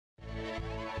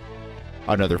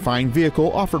Another fine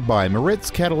vehicle offered by Moritz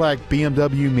Cadillac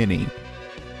BMW Mini.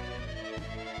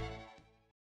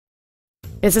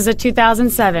 This is a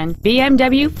 2007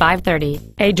 BMW 530,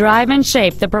 a drive and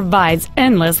shape that provides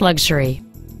endless luxury.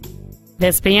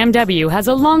 This BMW has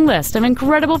a long list of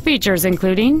incredible features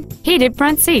including heated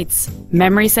front seats,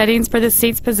 memory settings for the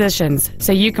seat's positions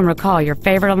so you can recall your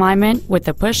favorite alignment with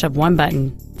the push of one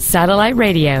button, satellite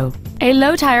radio, a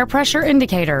low tire pressure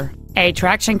indicator, a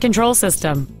traction control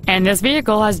system, and this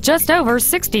vehicle has just over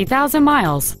 60,000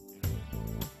 miles.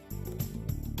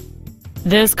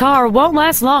 This car won't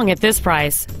last long at this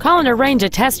price. Call and arrange a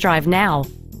test drive now.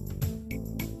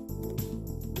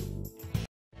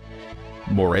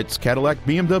 Moritz Cadillac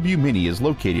BMW Mini is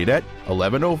located at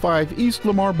 1105 East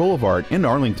Lamar Boulevard in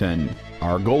Arlington.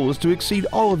 Our goal is to exceed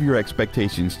all of your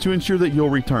expectations to ensure that you'll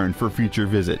return for future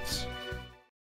visits.